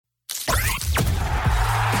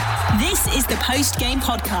This is the post-game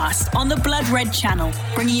podcast on the Blood Red channel,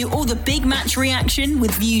 bringing you all the big match reaction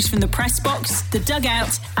with views from the press box, the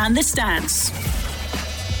dugout and the stands.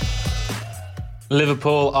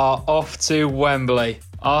 Liverpool are off to Wembley.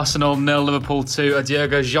 Arsenal 0, Liverpool 2. A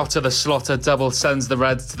Diogo Jota the Slaughter double sends the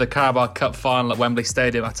Reds to the Carabao Cup final at Wembley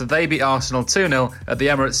Stadium after they beat Arsenal 2-0 at the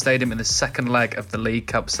Emirates Stadium in the second leg of the League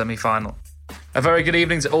Cup semi-final. A very good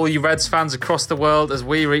evening to all you Reds fans across the world as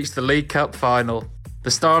we reach the League Cup final. The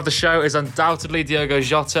star of the show is undoubtedly Diogo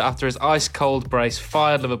Jota after his ice-cold brace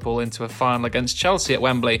fired Liverpool into a final against Chelsea at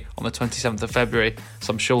Wembley on the 27th of February, so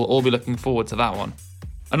I'm sure we'll all be looking forward to that one.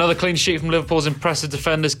 Another clean sheet from Liverpool's impressive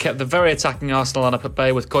defenders kept the very attacking Arsenal lineup at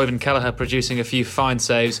bay, with Koyvan Kelleher producing a few fine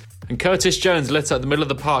saves, and Curtis Jones lit up the middle of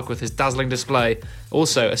the park with his dazzling display.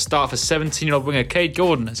 Also, a start for 17-year-old winger Cade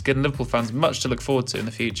Gordon has given Liverpool fans much to look forward to in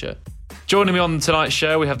the future. Joining me on tonight's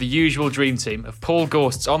show, we have the usual dream team of Paul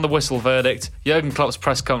Gorst's on the whistle verdict, Jurgen Klopp's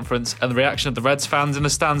press conference, and the reaction of the Reds fans in the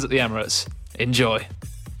stands at the Emirates. Enjoy.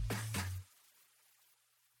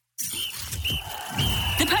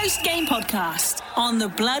 The post-game podcast on the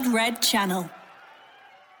Blood Red channel.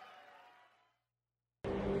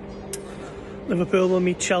 Liverpool will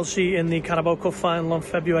meet Chelsea in the Carabao Cup final on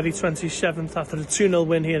February 27th after a 2-0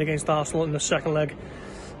 win here against Arsenal in the second leg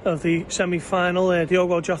of the semi-final.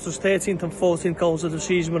 Diogo Jota's 13th and 14th goals of the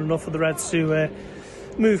season were enough for the Reds to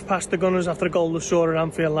move past the Gunners after a goalless draw at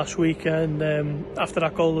Anfield last week, and after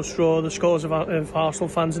that goalless draw, the scores of Arsenal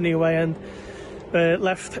fans in the away end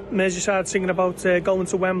left Merseyside singing about going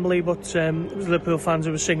to Wembley, but it was Liverpool fans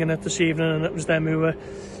who were singing it this evening, and it was them who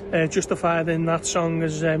were justified in that song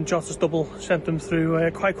as Jota's double sent them through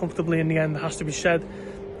quite comfortably in the end, it has to be said.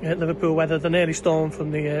 Liverpool weathered an early storm from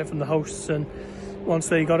the hosts, and once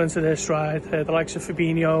they got into their stride, the likes of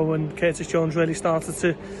Fabinho and Curtis Jones really started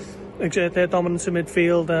to exert their dominance in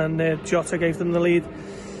midfield, and Jota gave them the lead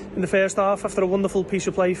in the first half after a wonderful piece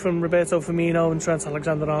of play from Roberto Firmino and Trent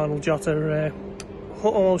Alexander-Arnold. Jota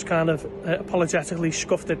almost kind of apologetically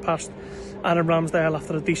scuffed it past Aaron Ramsdale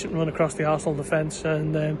after a decent run across the Arsenal defence,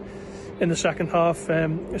 and in the second half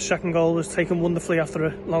his second goal was taken wonderfully after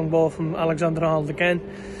a long ball from Alexander-Arnold again.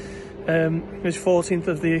 His 14th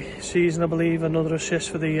of the season, I believe, another assist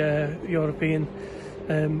for the European,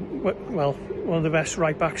 one of the best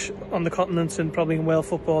right backs on the continent and probably in world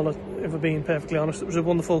football, if we're being perfectly honest. It was a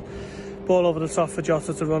wonderful ball over the top for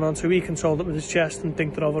Jota to run onto. He controlled it with his chest and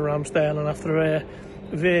dinked it over Ramsdale, and after a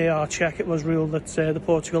VAR check it was ruled that the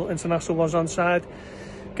Portugal international was onside.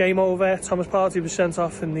 Game over. Thomas Partey was sent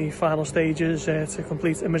off in the final stages to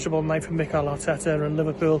complete a miserable night for Mikel Arteta, and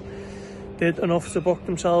Liverpool did enough to book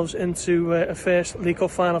themselves into a first League Cup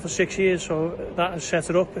final for 6 years, so that has set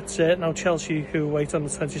it up. It's now Chelsea who wait on the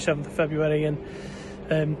 27th of February, and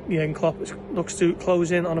Jurgen Klopp looks to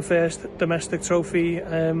close in on a first domestic trophy,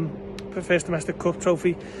 first domestic cup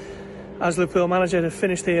trophy as Liverpool manager. Have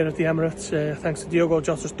finished here at the Emirates thanks to Diogo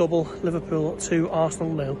Jota's double. Liverpool 2,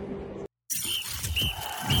 Arsenal 0.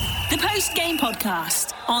 The post-game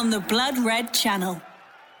podcast on the Blood Red channel.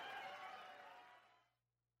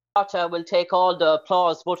 Jota will take all the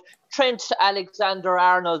applause, but Trent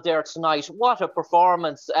Alexander-Arnold there tonight, what a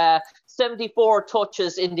performance. 74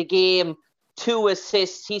 touches in the game, 2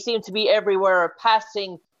 assists. He seemed to be everywhere,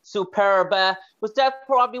 passing superb. Was that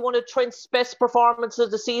probably one of Trent's best performances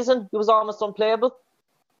of the season? He was almost unplayable.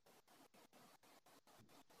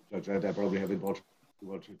 Judge, I probably haven't watched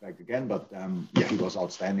it back again, but he was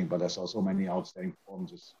outstanding. But I saw so many outstanding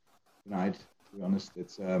performances tonight. To be honest,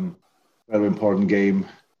 it's a very important game.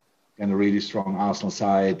 And a really strong Arsenal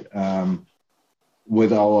side.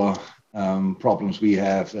 With our problems we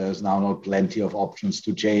have, there's now not plenty of options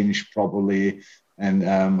to change properly. And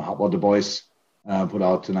what the boys put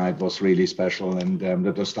out tonight was really special. And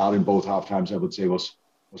the start in both half times, I would say, was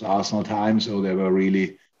Arsenal time. So they were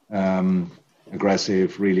really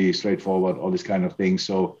aggressive, really straightforward, all these kind of things.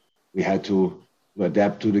 So we had to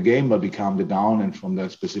adapt to the game, but we calmed it down. And from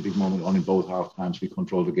that specific moment on in both half times, we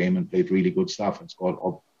controlled the game and played really good stuff and scored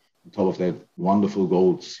up. On top of that, wonderful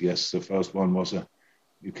goals. Yes, the first one was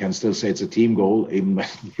you can still say it's a team goal, even when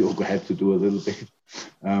Diogo had to do a little bit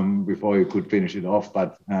before you could finish it off.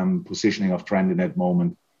 But positioning of Trent in that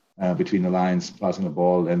moment between the lines, passing the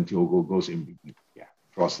ball, and Diogo goes in,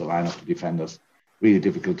 across the line of the defenders. Really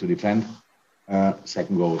difficult to defend.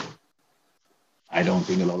 Second goal, I don't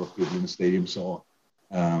think a lot of people in the stadium saw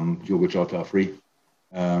Diogo Jota free.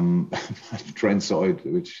 Trent saw it,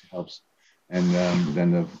 which helps. And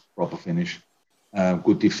then the proper finish.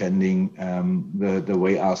 Good defending. The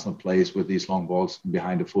way Arsenal plays with these long balls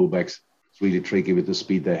behind the fullbacks, it's really tricky with the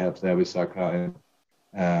speed they have there with Saka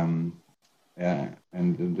and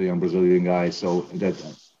the young Brazilian guy. So that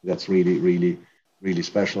That's really, really, really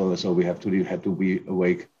special. So we had to be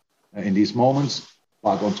awake in these moments.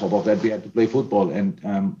 But on top of that, we had to play football. And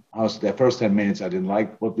the first 10 minutes, I didn't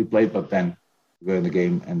like what we played, but then we were in the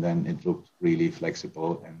game, and then it looked really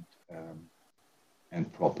flexible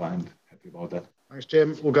and proper, and happy about that. Thanks,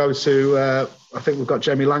 Jim. We'll go to, I think we've got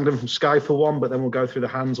Jamie Langdon from Sky for one, but then we'll go through the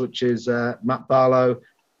hands, which is Matt Barlow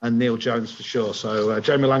and Neil Jones for sure. So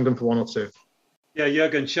Jamie Langdon for one or two. Yeah,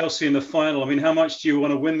 Jurgen, Chelsea in the final. I mean, how much do you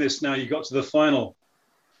want to win this now? You got to the final.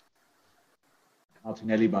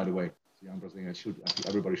 Martinelli, by the way, the younger thing. I think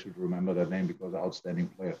everybody should remember that name because an outstanding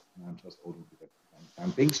player. I'm just old to that kind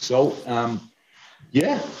of thing. So,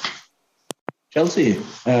 Chelsea.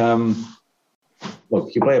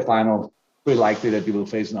 Look, you play a final. Pretty likely that you will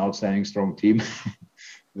face an outstanding, strong team.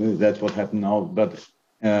 That's what happened now. But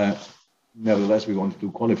nevertheless, we wanted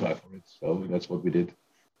to qualify for it. So that's what we did.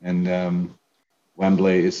 And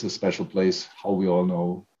Wembley is a special place, how we all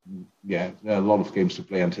know. Yeah, there are a lot of games to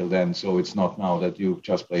play until then. So it's not now that you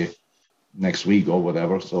just play next week or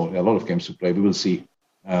whatever. So there are a lot of games to play. We will see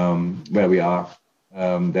where we are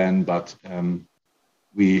then. But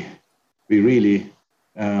we really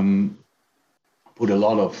put a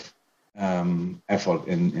lot of effort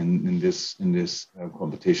in this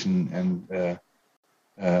competition, and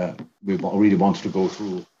we really want to go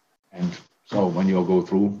through. And so when you go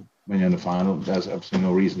through, when you're in the final, there's absolutely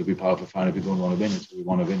no reason to be part of the final if you don't want to win it. So we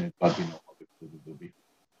want to win it, but we know how difficult it will be.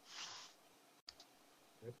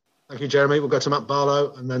 Thank you, Jeremy. We'll go to Matt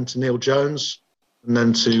Barlow, and then to Neil Jones, and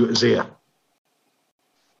then to Zia.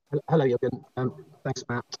 Hello, Jürgen. Thanks,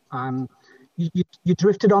 Matt. You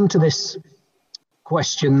drifted onto this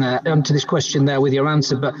question there with your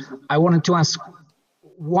answer, but I wanted to ask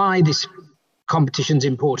why this competition's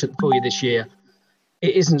important for you this year.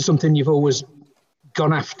 It isn't something you've always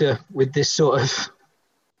gone after with this sort of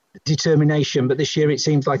determination, but this year it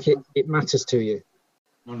seems like it matters to you.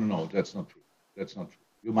 No, that's not true. That's not true.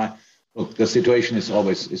 You might look. The situation is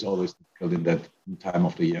always difficult in that time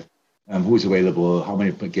of the year. Who is available? How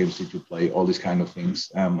many games did you play? All these kind of things.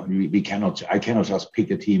 I cannot just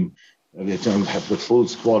pick a team. We don't have the full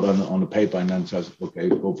squad on the paper and then just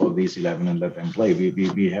go for these 11 and let them play.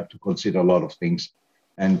 We have to consider a lot of things,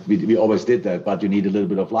 and we always did that. But you need a little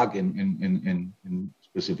bit of luck in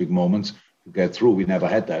specific moments to get through. We never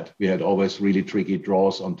had that. We had always really tricky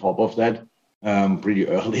draws on top of that. Pretty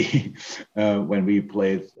early when we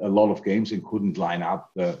played a lot of games and couldn't line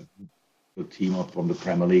up the team up from the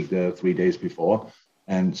Premier League the 3 days before.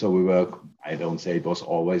 And so we were, I don't say it was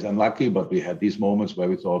always unlucky, but we had these moments where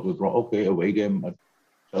we thought, away game, but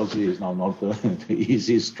Chelsea is now not the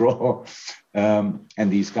easiest draw, and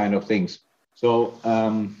these kind of things. So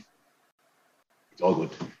it's all good.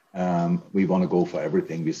 We want to go for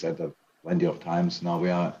everything. We said that plenty of times. Now we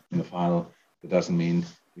are in the final. It doesn't mean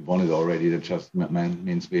we won it already. That just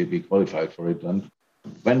means we qualified for it. And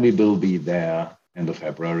when we will be there end of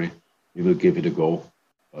February, we will give it a go.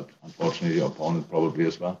 But unfortunately, the opponent probably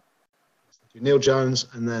as well. Neil Jones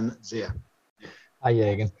and then Zia. Hi,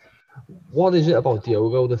 Jürgen. What is it about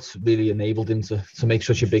Diogo that's really enabled him to make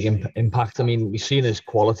such a big impact? I mean, we've seen his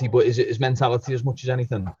quality, but is it his mentality as much as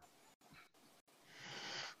anything?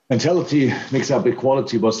 Mentality mixed up with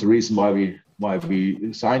quality was the reason why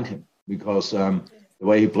we signed him, because the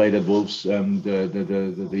way he played at Wolves,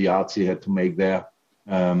 the yards he had to make there,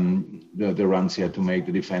 the runs he had to make,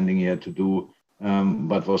 the defending he had to do,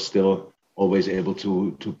 but was still always able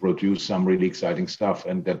to produce some really exciting stuff.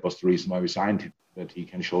 And that was the reason why we signed him, that he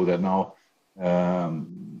can show that now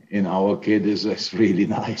in our kid is really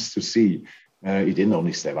nice to see. He didn't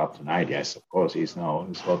only step up tonight. Yes, of course, he's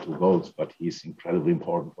got 2 goals, but he's incredibly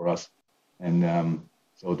important for us. And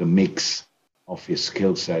so the mix of his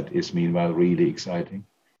skill set is meanwhile really exciting.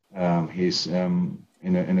 He's in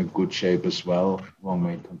a good shape as well. Long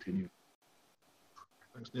may it continue.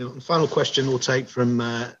 Thanks, Neil. And final question we'll take from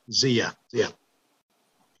Zia.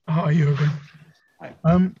 Hi, Jürgen.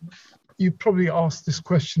 Hi. You probably asked this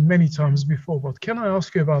question many times before, but can I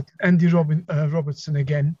ask you about Andy Robertson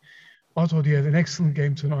again? I thought he had an excellent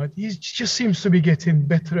game tonight. He just seems to be getting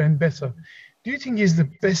better and better. Do you think he's the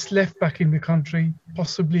best left back in the country,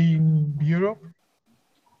 possibly in Europe?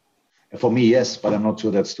 For me, yes, but I'm not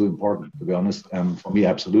sure that's too important, to be honest. For me,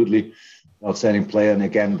 absolutely. Outstanding player, and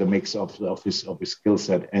again, the mix of his skill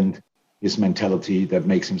set and his mentality that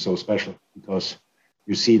makes him so special. Because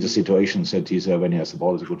you see the situations that he's when he has the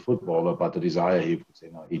ball, he's a good footballer, but the desire he puts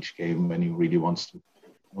in each game when he really wants to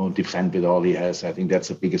defend with all he has. I think that's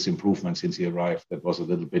the biggest improvement since he arrived. That was a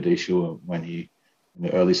little bit issue when in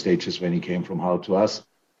the early stages when he came from Hull to us.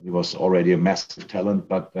 He was already a massive talent,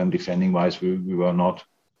 but defending wise, we were not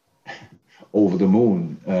over the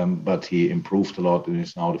moon, but he improved a lot and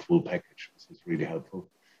is now the full package. This is really helpful.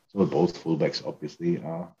 So both fullbacks obviously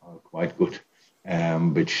are quite good,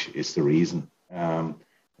 which is the reason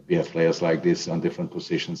we have players like this on different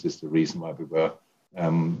positions. Is the reason why we were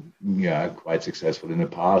quite successful in the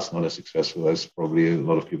past. Not as successful as probably a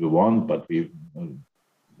lot of people want, but we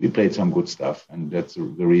played some good stuff, and that's the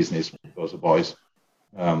reason is because the boys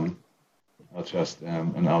are just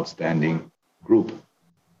an outstanding group.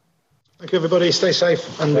 Thank you, everybody. Stay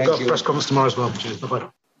safe, and we've got a press conference tomorrow as well. Cheers. Bye-bye.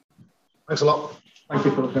 Thanks a lot. Thank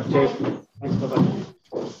you for looking. Cheers. Thanks. Bye-bye.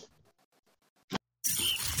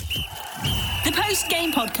 The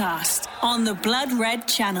post-game podcast on the Blood Red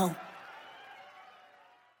channel.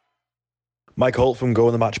 Mike Holt from Go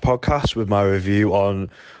on the Match podcast with my review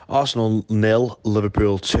on Arsenal 0,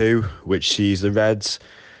 Liverpool 2, which sees the Reds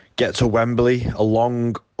get to Wembley, a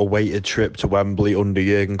long-awaited trip to Wembley under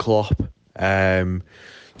Jurgen Klopp.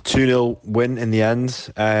 2-0 win in the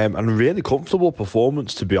end, and a really comfortable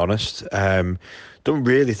performance, to be honest. Don't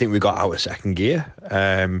really think we got out of second gear,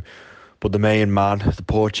 but the main man, the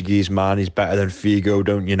Portuguese man, he's better than Figo,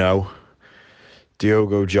 don't you know?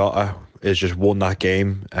 Diogo Jota has just won that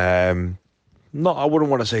game. I wouldn't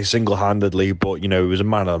want to say single-handedly, but, you know, it was a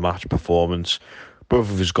man-of-the-match performance. Both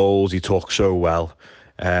of his goals he took so well.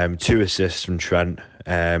 2 assists from Trent.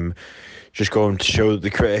 Just going to show the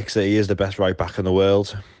critics that he is the best right-back in the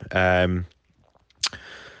world.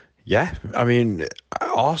 Yeah, I mean,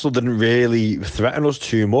 Arsenal didn't really threaten us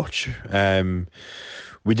too much.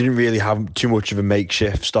 We didn't really have too much of a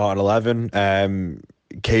makeshift starting 11.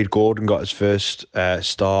 Cade Gordon got his first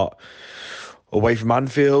start away from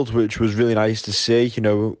Anfield, which was really nice to see. You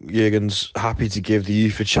know, Jurgen's happy to give the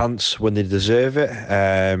youth a chance when they deserve it.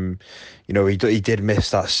 You know, he did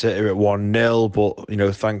miss that sitter at 1-0, but, you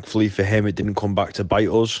know, thankfully for him, it didn't come back to bite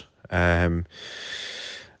us.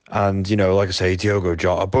 And, you know, like I say, Diogo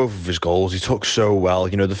Jota, both of his goals, he took so well.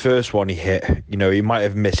 You know, the first one he hit, you know, he might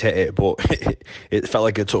have mishit it, but it felt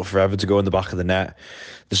like it took forever to go in the back of the net.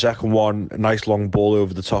 The second one, a nice long ball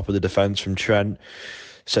over the top of the defence from Trent.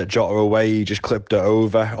 Set Jota away, he just clipped it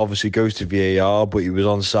over. Obviously goes to VAR, but he was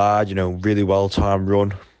onside, you know, really well-timed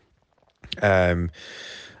run.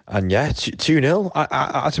 And yeah, 2-0.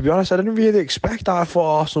 I to be honest, I didn't really expect that. I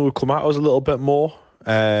thought Arsenal would come at us a little bit more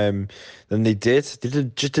than they did.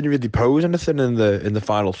 Just didn't really pose anything in the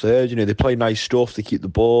final third. You know, they play nice stuff, they keep the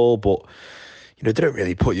ball, but, you know, they don't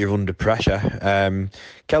really put you under pressure.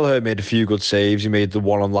 Kelleher made a few good saves. He made the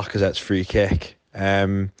one on Lacazette's free kick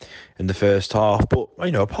in the first half, but,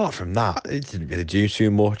 you know, apart from that, it didn't really do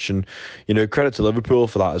too much. And, you know, credit to Liverpool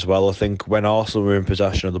for that as well. I think when Arsenal were in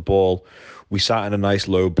possession of the ball, we sat in a nice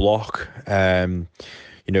low block. You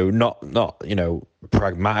know, not you know,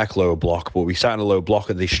 pragmatic low block, but we sat in a low block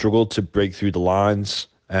and they struggled to break through the lines.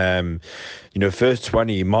 You know, first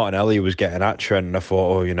 20, Martinelli was getting at Trent, and I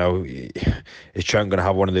thought, oh, you know, is Trent going to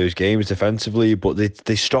have one of those games defensively? But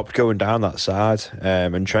they stopped going down that side,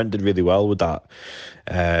 and Trent did really well with that.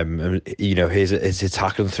 And, you know, his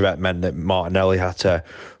attacking threat meant that Martinelli had to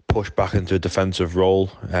push back into a defensive role.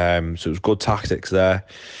 So it was good tactics there.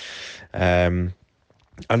 And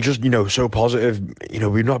just, you know, so positive. You know,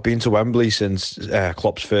 we've not been to Wembley since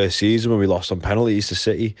Klopp's first season when we lost on penalties to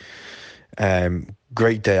City.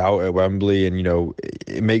 Great day out at Wembley, and, you know,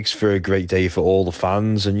 it makes for a great day for all the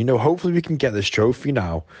fans. And, you know, hopefully we can get this trophy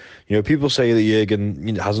now. You know, people say that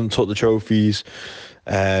Jurgen hasn't took the trophies,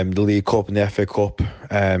 the League Cup and the FA Cup,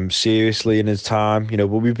 seriously in his time. You know,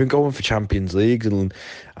 but we've been going for Champions Leagues and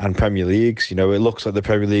Premier Leagues. You know, it looks like the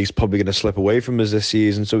Premier League's probably going to slip away from us this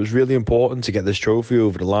season. So it's really important to get this trophy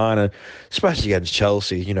over the line, and especially against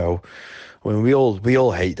Chelsea. You know, I mean, we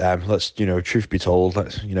all hate them. Let's, you know, truth be told,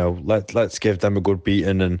 let's give them a good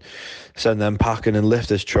beating and send them packing and lift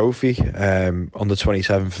this trophy on the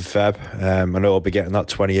 27th of Feb. I know I'll be getting that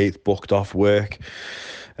 28th booked off work.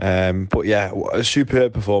 But yeah, a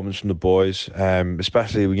superb performance from the boys.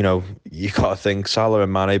 Especially, you know, you got to think Salah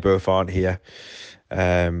and Mane both aren't here.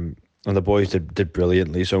 And the boys did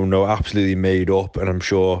brilliantly. So no, absolutely made up, and I'm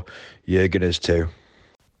sure Jurgen is too.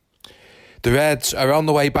 The Reds are on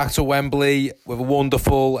the way back to Wembley with a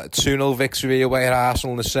wonderful 2-0 victory away at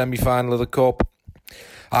Arsenal in the semi-final of the Cup.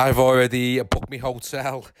 I've already booked my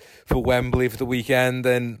hotel for Wembley for the weekend,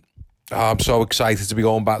 and I'm so excited to be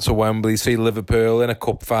going back to Wembley, see Liverpool in a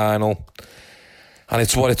cup final. And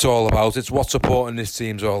it's what it's all about. It's what supporting this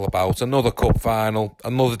team's all about. Another cup final,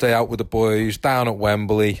 another day out with the boys down at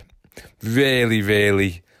Wembley. Really,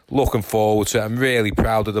 really looking forward to it. I'm really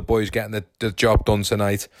proud of the boys getting the job done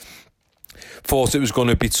tonight. Thought it was going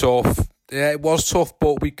to be tough. Yeah, it was tough,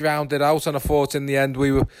 but we grounded out, and I thought in the end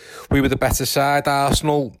we were the better side.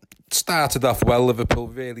 Arsenal started off well. Liverpool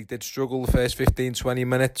really did struggle the first 15-20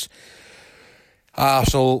 minutes.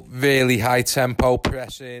 Arsenal really high tempo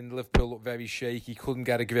pressing. Liverpool looked very shaky, couldn't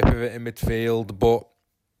get a grip of it in midfield, but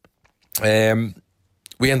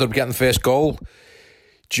we ended up getting the first goal.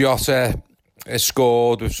 Jota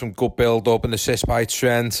scored with some good build-up and assist by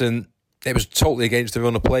Trent, and it was totally against the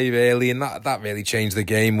run of play really, and that really changed the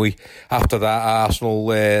game. After that, Arsenal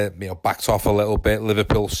backed off a little bit.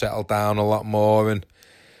 Liverpool settled down a lot more, and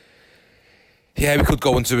yeah, we could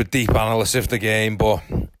go into a deep analysis of the game, but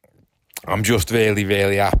I'm just really,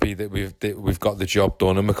 really happy that we've got the job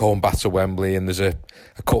done, and we're going back to Wembley, and there's a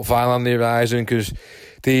cup final on the horizon, because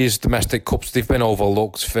these domestic cups, they've been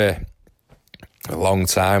overlooked for a long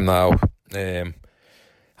time now.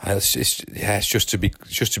 It's just to be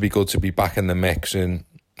good to be back in the mix, and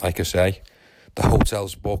like I say, the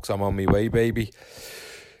hotel's booked. I'm on my way, baby.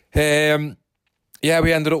 We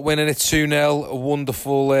ended up winning it 2-0. A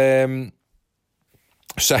wonderful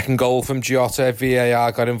second goal from Jota.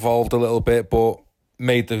 VAR got involved a little bit, but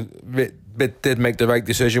did make the right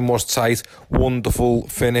decision. Was tight. Wonderful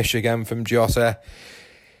finish again from Jota.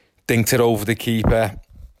 Dinked it over the keeper.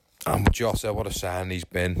 And Jota, what a sign he's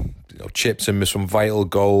been. Chips in with some vital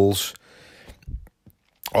goals.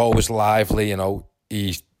 Always lively,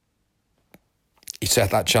 He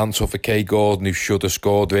set that chance up for Kay Gordon, who should have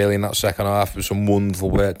scored really in that second half with some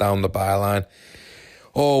wonderful work down the byline.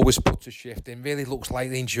 Always puts a shift in. Really looks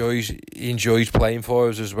like he enjoys playing for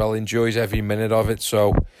us as well. Enjoys every minute of it.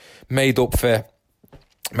 So made up for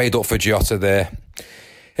Jota there.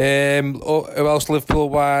 Who else Liverpool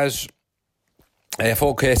wise? I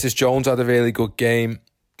thought Curtis Jones had a really good game.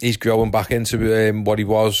 He's growing back into what he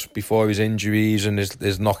was before his injuries and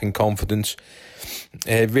his knocking confidence.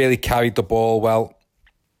 Really carried the ball well,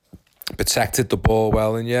 protected the ball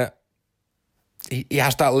well, and he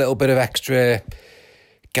has that little bit of extra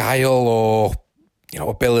guile or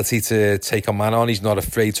ability to take a man on. He's not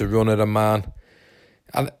afraid to run at a man,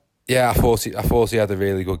 and I thought he had a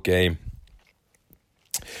really good game.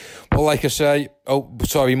 Well, like I say,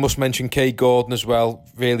 must mention Kay Gordon as well.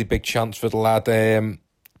 Really big chance for the lad.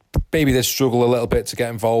 Maybe they struggle a little bit to get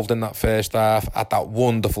involved in that first half. Had that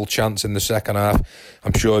wonderful chance in the second half.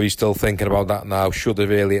 I'm sure he's still thinking about that now. Should have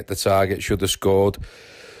really hit the target, should have scored.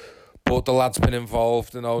 But the lad's been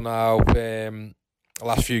involved, now. The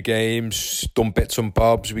last few games, done bits and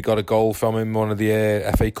bobs. We got a goal from him in one of the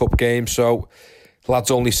FA Cup games. So the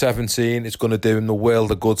lad's only 17. It's going to do him the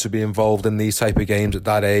world of good to be involved in these type of games at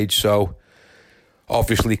that age. So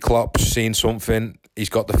obviously Klopp's seen something. He's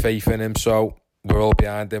got the faith in him. So we're all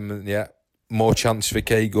behind him. And more chance for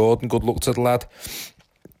Kay Gordon. Good luck to the lad.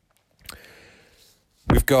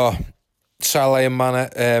 We've got Salah and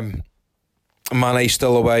Mane. Mane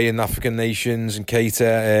still away in African nations, and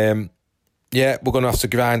Keita. We're going to have to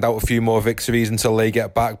grind out a few more victories until they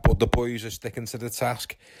get back. But the boys are sticking to the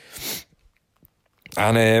task.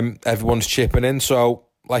 And everyone's chipping in. So,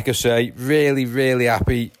 like I say, really, really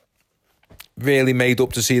happy. Really made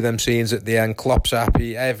up to see them scenes at the end. Klopp's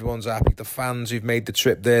happy. Everyone's happy. The fans who've made the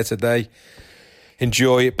trip there today.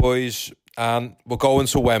 Enjoy it, boys. And we're going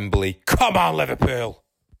to Wembley. Come on, Liverpool.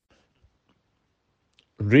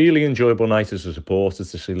 Really enjoyable night as a supporter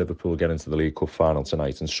to see Liverpool get into the League Cup final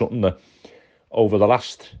tonight. And something that, over the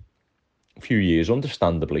last few years,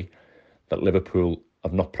 understandably, that Liverpool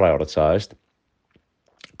have not prioritised.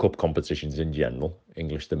 Cup competitions in general,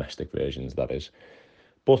 English domestic versions, that is.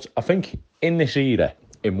 But I think in this era,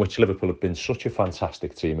 in which Liverpool have been such a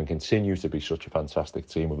fantastic team and continue to be such a fantastic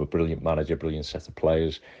team with a brilliant manager, brilliant set of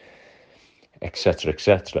players, etc.,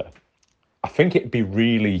 etc., I think it'd be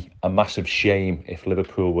really a massive shame if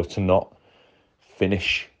Liverpool were to not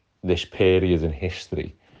finish this period in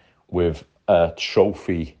history with a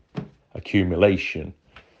trophy accumulation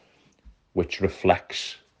which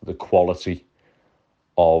reflects the quality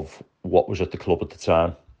of what was at the club at the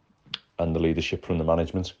time and the leadership from the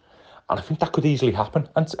management. And I think that could easily happen.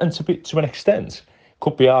 And to an extent,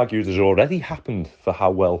 could be argued has already happened for how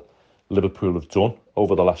well Liverpool have done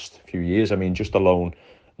over the last few years. I mean, just alone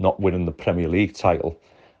not winning the Premier League title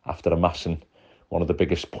after amassing one of the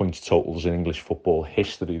biggest points totals in English football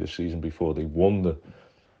history the season before they won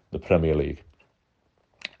the Premier League.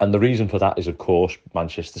 And the reason for that is, of course,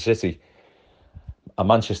 Manchester City. A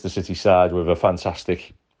Manchester City side with a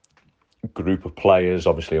fantastic group of players,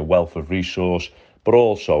 obviously a wealth of resource, but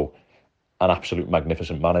also an absolute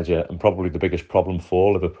magnificent manager. And probably the biggest problem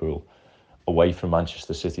for Liverpool, away from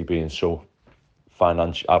Manchester City being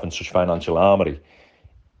having such financial armoury,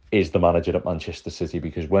 is the manager at Manchester City.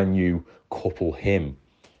 Because when you couple him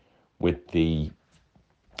with the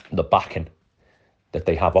backing that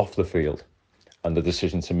they have off the field and the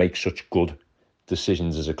decision to make such good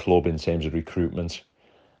decisions as a club in terms of recruitment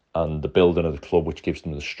and the building of the club, which gives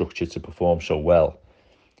them the structure to perform so well,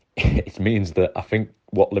 it means that I think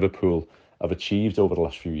what Liverpool have achieved over the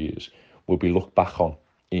last few years will be looked back on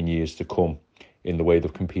in years to come in the way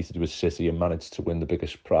they've competed with City and managed to win the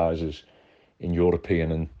biggest prizes in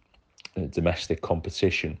European and domestic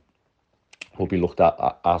competition. Will be looked at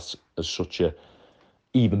as such a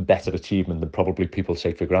even better achievement than probably people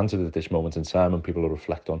take for granted at this moment in time, and people will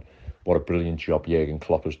reflect on what a brilliant job Jurgen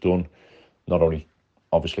Klopp has done, not only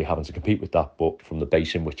obviously having to compete with that, but from the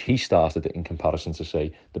base in which he started it in comparison to,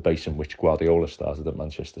 say, the base in which Guardiola started at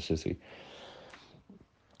Manchester City.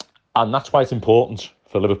 And that's why it's important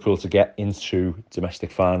for Liverpool to get into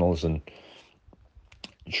domestic finals and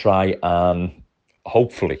try and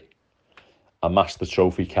hopefully amass the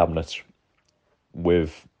trophy cabinet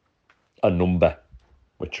with a number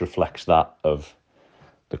which reflects that of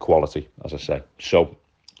the quality, as I say. So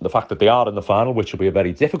the fact that they are in the final, which will be a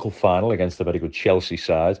very difficult final against a very good Chelsea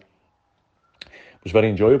side, was very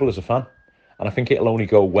enjoyable as a fan. And I think it'll only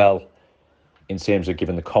go well in terms of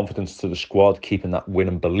giving the confidence to the squad, keeping that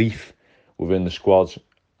winning belief within the squad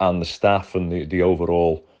and the staff and the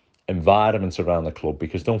overall environment around the club.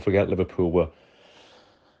 Because don't forget, Liverpool were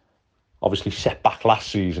obviously set back last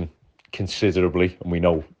season considerably, and we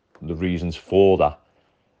know the reasons for that.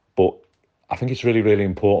 But I think it's really, really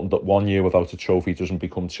important that 1 year without a trophy doesn't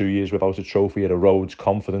become 2 years without a trophy. It erodes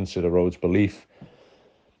confidence, it erodes belief,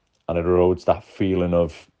 and it erodes that feeling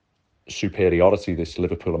of superiority this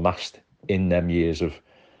Liverpool amassed in them years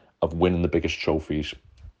of winning the biggest trophies.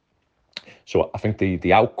 So I think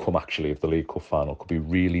the outcome actually of the League Cup final could be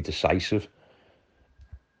really decisive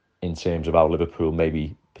in terms of how Liverpool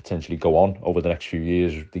maybe potentially go on over the next few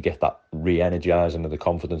years. They get that re-energising and the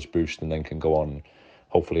confidence boost, and then can go on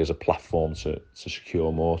hopefully as a platform to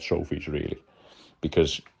secure more trophies, really.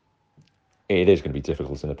 Because it is going to be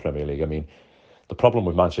difficult in the Premier League. I mean, the problem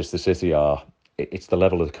with Manchester City it's the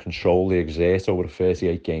level of control they exert over a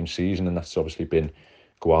 38-game season, and that's obviously been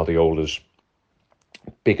Guardiola's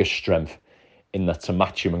biggest strength, in that to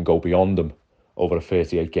match him and go beyond him over a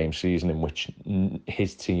 38-game season in which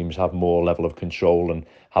his teams have more level of control and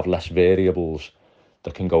have less variables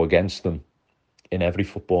that can go against them in every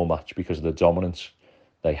football match because of the dominance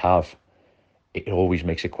they have. It always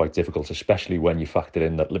makes it quite difficult, especially when you factor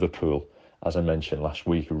in that Liverpool, as I mentioned last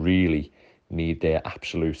week, really need their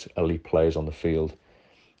absolute elite players on the field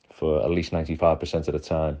for at least 95% of the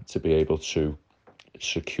time to be able to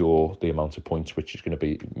secure the amount of points which is going to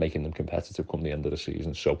be making them competitive come the end of the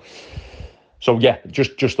season. So yeah,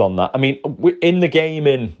 just on that. I mean, in the game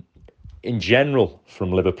in general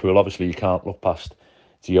from Liverpool, obviously you can't look past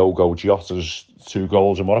Diogo Jota's 2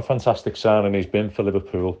 goals, and what a fantastic signing he's been for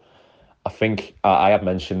Liverpool. I think I have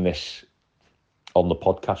mentioned this on the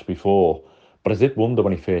podcast before, but I did wonder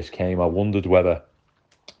when he first came, I wondered whether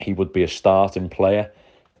he would be a starting player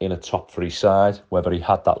in a top 3 side, whether he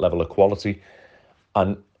had that level of quality.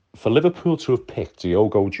 And for Liverpool to have picked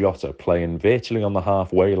Diogo Jota playing virtually on the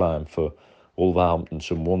halfway line for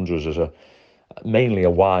Wolverhampton Wanderers as mainly a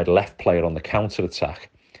wide left player on the counter-attack,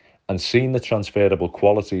 and seeing the transferable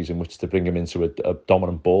qualities in which to bring him into a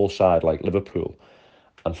dominant ball side like Liverpool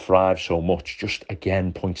and thrive so much, just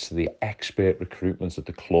again points to the expert recruitment at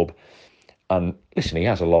the club. And listen, he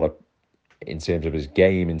has a lot of, in terms of his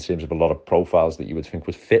game, in terms of a lot of profiles that you would think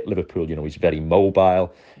would fit Liverpool. You know, he's very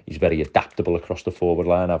mobile, he's very adaptable across the forward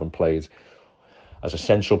line, having played as a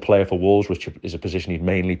central player for Wolves, which is a position he'd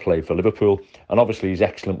mainly played for Liverpool. And obviously he's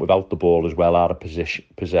excellent without the ball as well, out of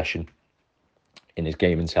possession in his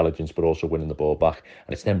game intelligence, but also winning the ball back.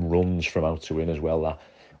 And it's them runs from out to in as well, that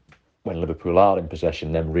when Liverpool are in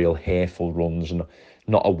possession, them real hairful runs, and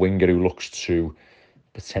not a winger who looks to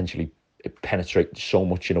potentially penetrate so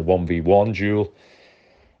much in a 1v1 duel.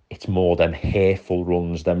 It's more them hairful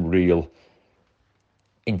runs, them real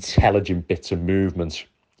intelligent bits of movement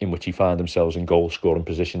in which he find themselves in goal-scoring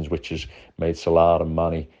positions, which has made Salah and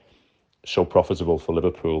Mane so profitable for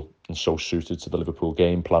Liverpool and so suited to the Liverpool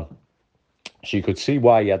game plan. So you could see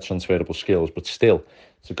why he had transferable skills, but still,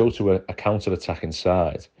 to go to a counter-attacking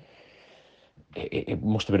side, it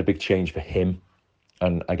must have been a big change for him.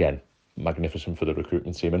 And again, magnificent for the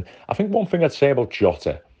recruitment team. And I think one thing I'd say about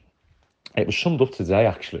Jota, it was summed up today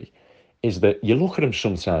actually, is that you look at him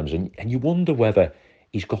sometimes and you wonder whether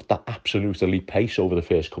he's got that absolute elite pace over the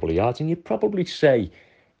first couple of yards, and you'd probably say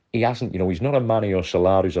he hasn't. You know, he's not a Mane or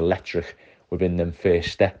Salah who's electric within them first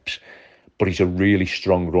steps, but he's a really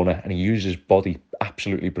strong runner, and he uses his body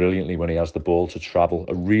absolutely brilliantly when he has the ball to travel,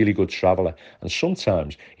 a really good traveller. And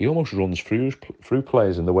sometimes he almost runs through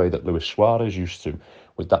players in the way that Luis Suarez used to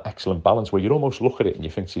with that excellent balance where you almost look at it and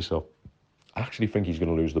you think to yourself, I actually think he's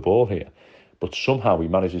going to lose the ball here. But somehow he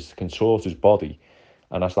manages to contort his body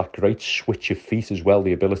and has that great switch of feet as well,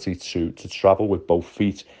 the ability to travel with both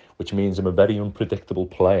feet, which means I'm a very unpredictable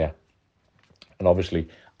player and obviously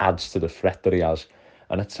adds to the threat that he has.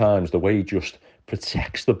 And at times, the way he just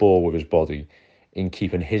protects the ball with his body in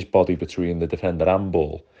keeping his body between the defender and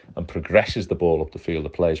ball and progresses the ball up the field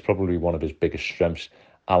of play is probably one of his biggest strengths,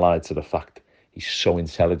 allied to the fact he's so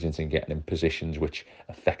intelligent in getting in positions which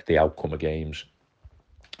affect the outcome of games.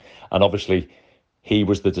 And obviously, he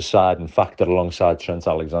was the deciding factor alongside Trent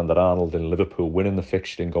Alexander-Arnold in Liverpool winning the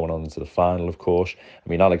fixture and going on into the final, of course. I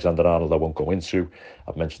mean, Alexander-Arnold I won't go into.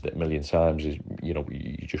 I've mentioned it a million times. You're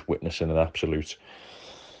just witnessing an absolute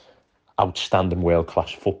outstanding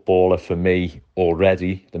world-class footballer. For me,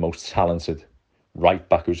 already the most talented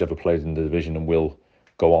right-back who's ever played in the division and will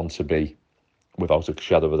go on to be, without a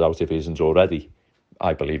shadow of a doubt, if he isn't already,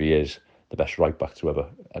 I believe he is the best right-back to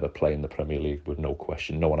ever play in the Premier League, with no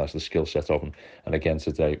question. No one has the skill set of him. And again,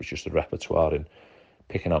 today, it was just a repertoire in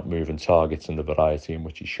picking out moving targets and the variety in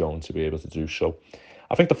which he's shown to be able to do so.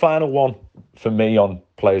 I think the final one for me on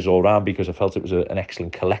players all round, because I felt it was an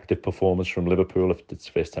excellent collective performance from Liverpool. If it's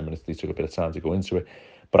the first 10 minutes, they took a bit of time to go into it.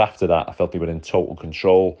 But after that, I felt they were in total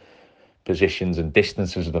control. Positions and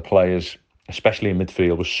distances of the players, especially in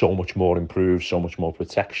midfield, was so much more improved, so much more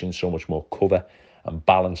protection, so much more cover and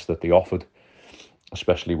balance that they offered,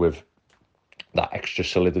 especially with that extra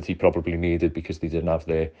solidity probably needed because they didn't have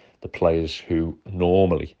the players who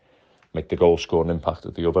normally make the goal scoring impact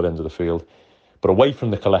at the other end of the field. But away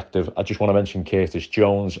from the collective, I just want to mention Curtis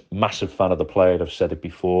Jones, massive fan of the player, I've said it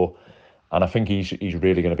before, and I think he's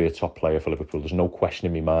really going to be a top player for Liverpool. There's no question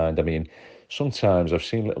in my mind. I mean, sometimes I've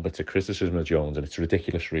seen little bits of criticism of Jones and it's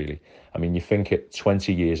ridiculous, really. I mean, you think at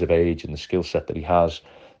 20 years of age and the skill set that he has,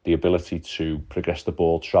 the ability to progress the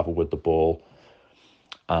ball, travel with the ball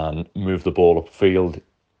and move the ball upfield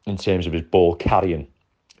in terms of his ball carrying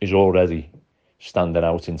is already standing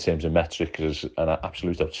out in terms of metrics as an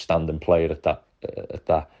absolute outstanding player at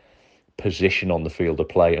that position on the field of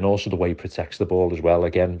play, and also the way he protects the ball as well.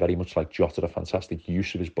 Again, very much like Jota, a fantastic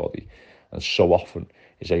use of his body, and so often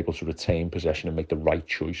is able to retain possession and make the right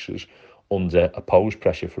choices under opposed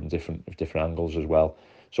pressure from different angles as well.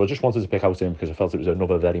 So I just wanted to pick out him because I felt it was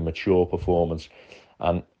another very mature performance,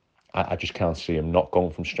 and I just can't see him not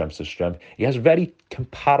going from strength to strength. He has very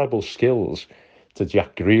comparable skills to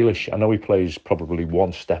Jack Grealish. I know he plays probably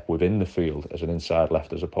one step within the field as an inside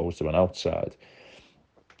left as opposed to an outside,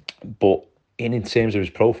 but in terms of his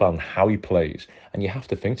profile and how he plays, and you have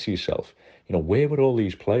to think to yourself, you know, where were all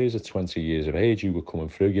these players at 20 years of age who were coming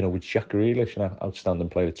through? You know, was Jack Grealish an outstanding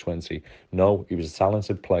player at 20? No, he was a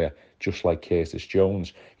talented player, just like Curtis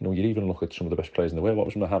Jones. You know, you even look at some of the best players in the world. What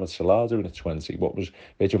was Mohamed Salah doing at 20? What was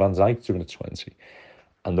Virgil van Dijk doing at 20?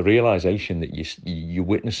 And the realisation that you're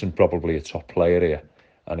witnessing probably a top player here,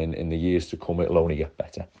 and in the years to come, it'll only get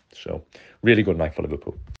better. So, really good night for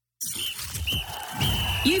Liverpool.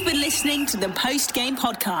 You've been listening to the post-game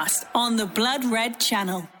podcast on the Blood Red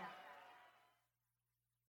Channel.